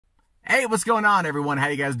Hey, what's going on, everyone? How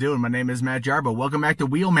you guys doing? My name is Matt Jarbo. Welcome back to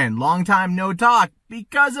Wheelman. Long time no talk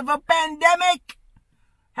because of a pandemic.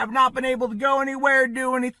 Have not been able to go anywhere,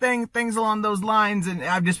 do anything, things along those lines, and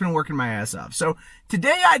I've just been working my ass off. So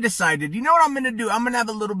today I decided, you know what I'm going to do? I'm going to have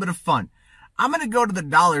a little bit of fun. I'm going to go to the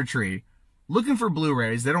Dollar Tree looking for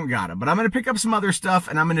Blu-rays. They don't got them, but I'm going to pick up some other stuff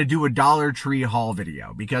and I'm going to do a Dollar Tree haul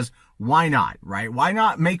video because why not, right? Why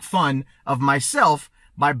not make fun of myself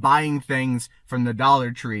by buying things from the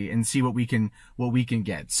Dollar Tree and see what we can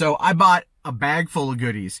get. So I bought a bag full of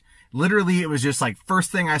goodies. Literally, it was just like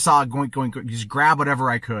first thing I saw, going, just grab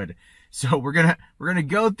whatever I could. So we're gonna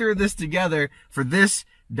go through this together for this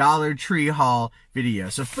Dollar Tree haul video.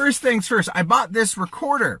 So first things first, I bought this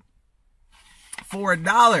recorder for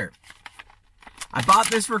 $1. I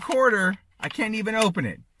bought this recorder. I can't even open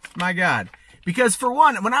it. My God. Because for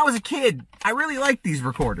one, when I was a kid, I really liked these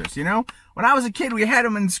recorders, you know? When I was a kid, we had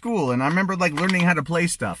them in school, and I remember, like, learning how to play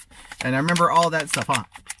stuff. And I remember all that stuff, huh?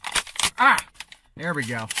 Ah! There we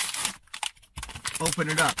go.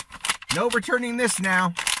 Open it up. No returning this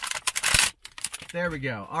now. There we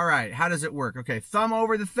go. All right, how does it work? Okay, thumb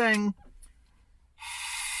over the thing.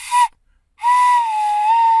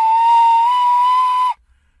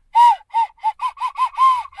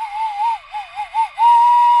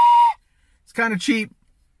 It's kind of cheap,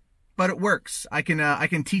 but it works. I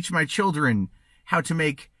can teach my children how to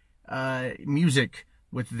make music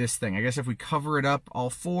with this thing. I guess if we cover it up, all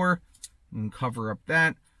four, and cover up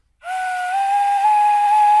that.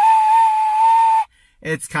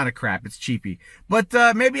 It's kind of crap. It's cheapy. But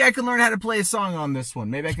maybe I can learn how to play a song on this one.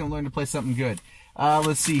 Maybe I can learn to play something good.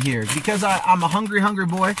 Let's see here. Because I'm a hungry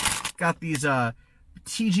boy, got these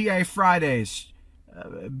TGI Fridays.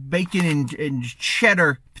 Bacon and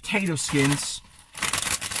cheddar potato skins.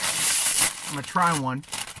 I'm gonna try one.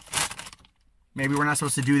 Maybe we're not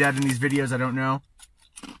supposed to do that in these videos, I don't know.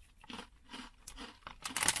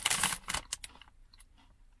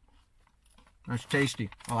 That's tasty.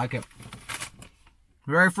 I like it.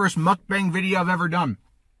 Very first mukbang video I've ever done.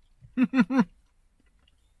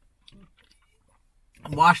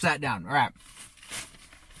 Wash that down. All right.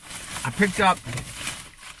 I picked up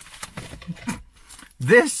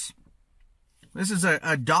This is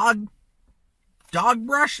a dog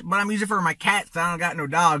brush, but I'm using it for my cats. I don't got no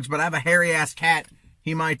dogs, but I have a hairy ass cat.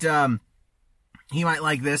 He might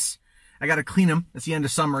like this. I gotta clean him. It's the end of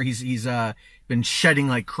summer. He's been shedding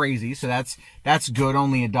like crazy, so that's good.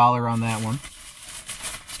 Only $1 on that one.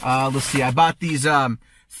 Let's see. I bought these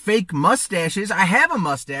fake mustaches. I have a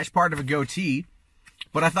mustache, part of a goatee,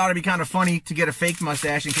 but I thought it'd be kind of funny to get a fake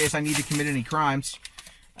mustache in case I need to commit any crimes.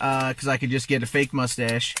 Because I could just get a fake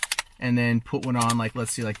mustache and then put one on, like,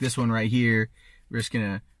 let's see, like this one right here. We're just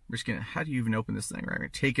gonna, how do you even open this thing, right? We're gonna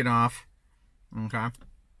take it off. Okay.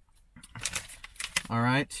 All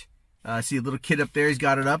right. See a little kid up there, he's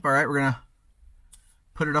got it up. All right, we're gonna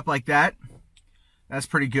put it up like that. That's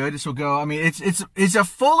pretty good. This will go, I mean, it's a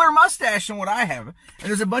fuller mustache than what I have. And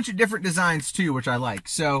there's a bunch of different designs too, which I like.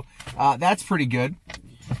 So, that's pretty good.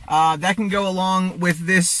 That can go along with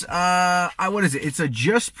this, what is it? It's a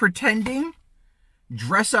Just Pretending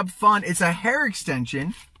dress up fun. It's a hair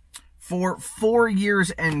extension for 4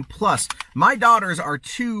 years and plus. My daughters are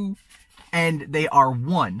 2 and they are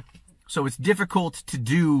 1. So it's difficult to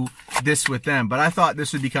do this with them. But I thought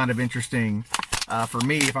this would be kind of interesting, for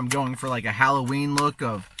me if I'm going for like a Halloween look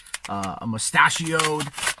of, a mustachioed,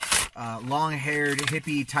 long-haired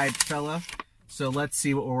hippie type fella. So let's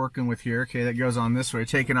see what we're working with here. Okay, that goes on this way.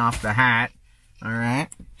 Taking off the hat. All right.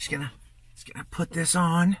 Just gonna put this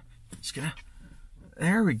on.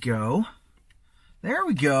 There we go. There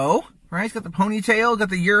we go. Right, it's got the ponytail, got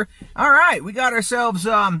the ear. All right, we got ourselves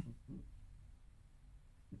a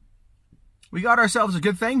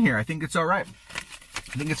good thing here. I think it's all right.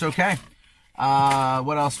 I think it's okay.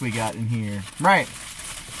 What else we got in here? Right.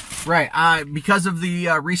 Because of the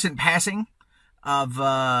recent passing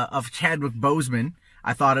of Chadwick Boseman,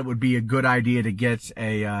 I thought it would be a good idea to get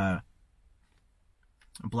a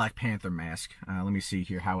Black Panther mask. Let me see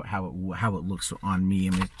here how it looks on me.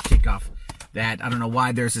 I'm gonna take off that. I don't know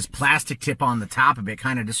why there's this plastic tip on the top of it.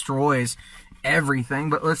 Kind of destroys everything,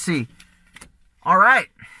 but let's see. All right,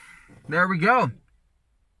 there we go.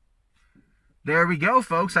 There we go,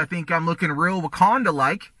 folks. I think I'm looking real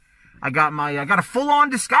Wakanda-like. I got a full-on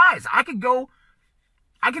disguise. I could go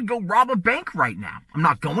rob a bank right now. I'm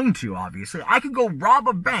not going to, obviously. I could go rob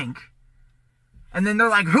a bank, and then they're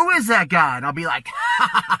like, who is that guy? And I'll be like, ha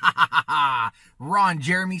ha ha ha ha, Ron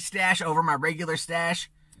Jeremy stash over my regular stash.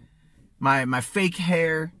 My fake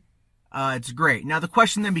hair. It's great. Now the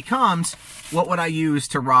question then becomes, what would I use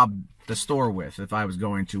to rob the store with if I was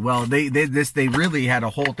going to. Well, they really had a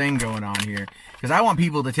whole thing going on here because I want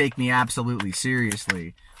people to take me absolutely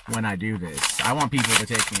seriously when I do this. I want people to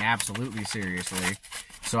take me absolutely seriously.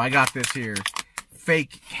 So I got this here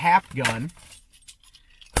fake cap gun.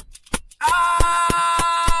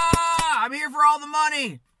 Ah! I'm here for all the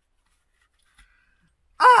money.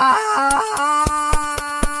 Ah!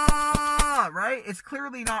 Right? It's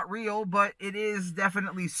clearly not real, but it is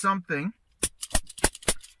definitely something.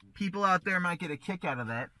 People out there might get a kick out of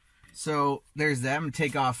that. So there's that. I'm going to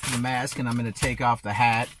take off the mask and I'm going to take off the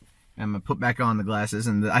hat. And I'm going to put back on the glasses.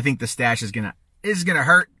 And I think the stash is going to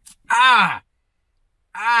hurt. Ah!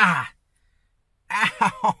 Ah!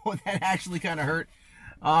 Ow! That actually kind of hurt.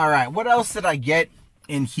 All right. What else did I get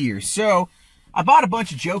in here? So I bought a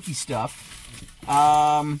bunch of jokey stuff.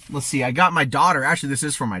 Let's see. I got my daughter. Actually, this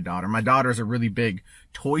is for my daughter. My daughter's a really big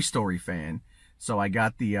Toy Story fan. So I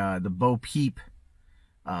got the Bo Peep.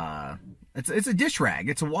 It's a dish rag.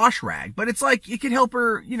 It's a wash rag, but it's like, it could help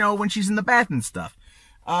her, you know, when she's in the bath and stuff.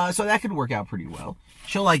 So that could work out pretty well.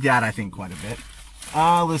 She'll like that, I think, quite a bit.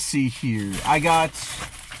 Let's see here. I got,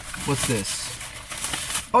 what's this?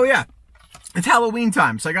 Oh yeah, it's Halloween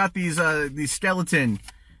time. So I got these skeleton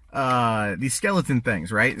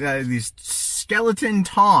things, right? These skeleton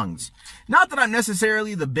tongs. Not that I'm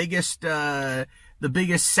necessarily the biggest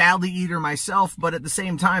Sally eater myself, but at the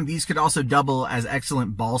same time, these could also double as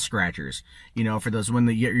excellent ball scratchers. You know, for those when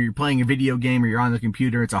you're playing a video game or you're on the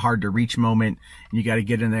computer, it's a hard to reach moment, and you got to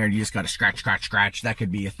get in there and you just got to scratch, scratch, scratch. That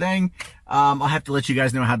could be a thing. I'll have to let you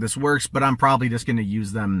guys know how this works, but I'm probably just going to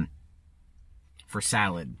use them for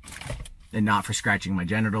salad and not for scratching my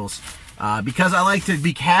genitals. Because I like to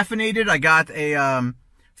be caffeinated, I got a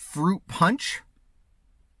fruit punch.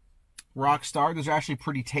 Rockstar. Those are actually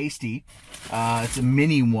pretty tasty. It's a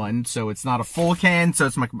mini one, so it's not a full can, so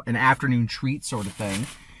it's like an afternoon treat sort of thing.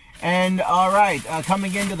 And all right,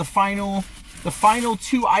 coming into the final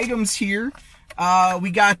two items here,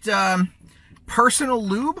 we got personal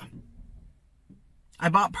lube. I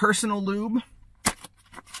bought personal lube.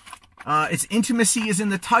 It's intimacy is in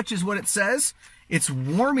the touch, is what it says. It's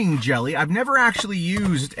warming jelly. I've never actually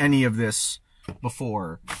used any of this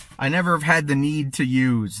before. I never have had the need to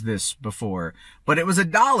use this before, but it was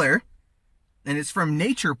 $1 and it's from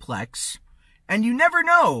Natureplex, and you never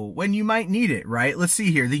know when you might need it, right? Let's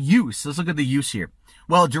see here. The use. Let's look at the use here.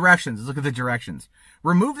 Well, directions. Let's look at the directions.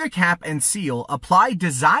 Remove the cap and seal. Apply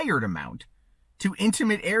desired amount to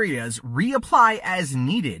intimate areas. Reapply as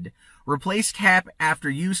needed. Replace cap after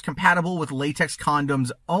use. Compatible with latex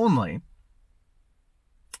condoms only.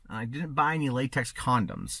 I didn't buy any latex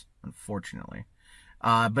condoms, unfortunately.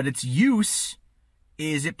 But its use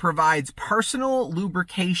is it provides personal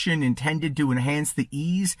lubrication intended to enhance the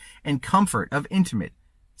ease and comfort of intimate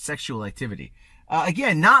sexual activity.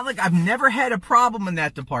 Again, not like I've never had a problem in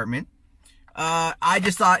that department. I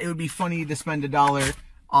just thought it would be funny to spend $1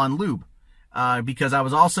 on lube. Because I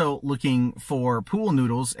was also looking for pool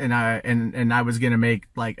noodles, and I was gonna make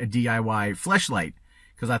like a DIY fleshlight.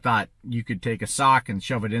 Because I thought you could take a sock and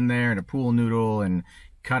shove it in there and a pool noodle and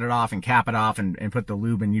cut it off and cap it off and put the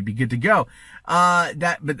lube and you'd be good to go.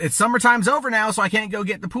 But it's summertime's over now, so I can't go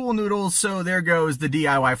get the pool noodles. So there goes the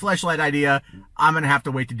DIY fleshlight idea. I'm going to have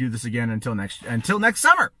to wait to do this again until next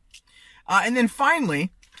summer. And then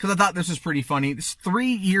finally, because I thought this was pretty funny, this 3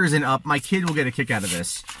 years and up, my kid will get a kick out of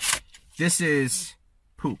this. This is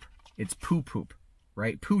poop. It's poop,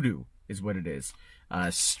 right? Poodoo is what it is.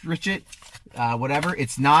 Stritch it, whatever.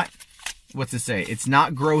 It's not, what's it say? It's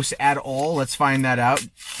not gross at all. Let's find that out.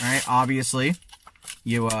 All right. Obviously,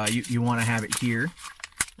 you want to have it here.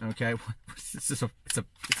 Okay. This is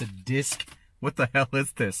it's a disc. What the hell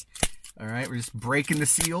is this? All right. We're just breaking the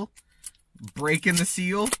seal. Breaking the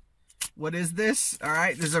seal. What is this? All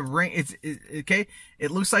right. There's a ring. Okay.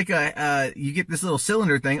 It looks like you get this little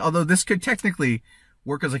cylinder thing, although this could technically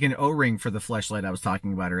work as like an O-ring for the fleshlight I was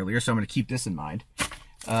talking about earlier. So I'm going to keep this in mind.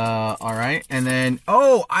 All right. And then,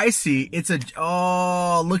 oh, I see.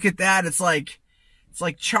 Oh, look at that. It's like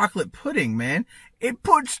chocolate pudding, man. It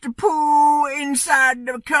puts the poo inside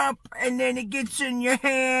the cup and then it gets in your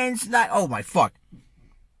hands. Like, oh my fuck.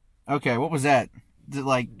 Okay. What was that? Is it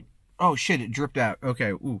like, oh shit, it dripped out. Okay.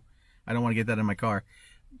 Ooh, I don't want to get that in my car,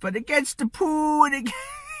 but it gets the poo and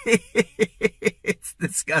it's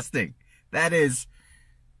disgusting. That's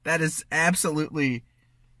absolutely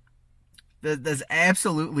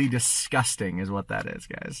disgusting is what that is,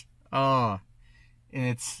 guys. Oh, and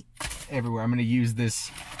it's everywhere. I'm going to use this.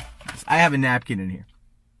 I have a napkin in here.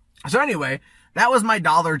 So anyway, that was my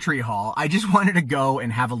Dollar Tree haul. I just wanted to go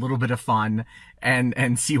and have a little bit of fun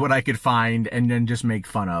and see what I could find and then just make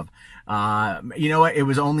fun of. You know what? It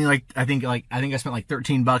was only I think I spent like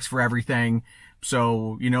 $13 for everything.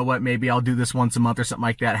 So, you know what? Maybe I'll do this once a month or something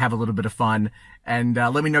like that. Have a little bit of fun. And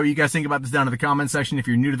let me know what you guys think about this down in the comment section. If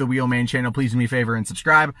you're new to the Wheelman channel, please do me a favor and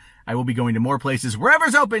subscribe. I will be going to more places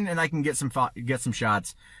wherever's open and I can get some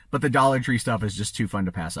shots. But the Dollar Tree stuff is just too fun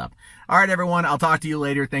to pass up. All right, everyone. I'll talk to you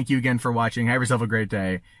later. Thank you again for watching. Have yourself a great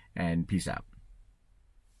day and peace out.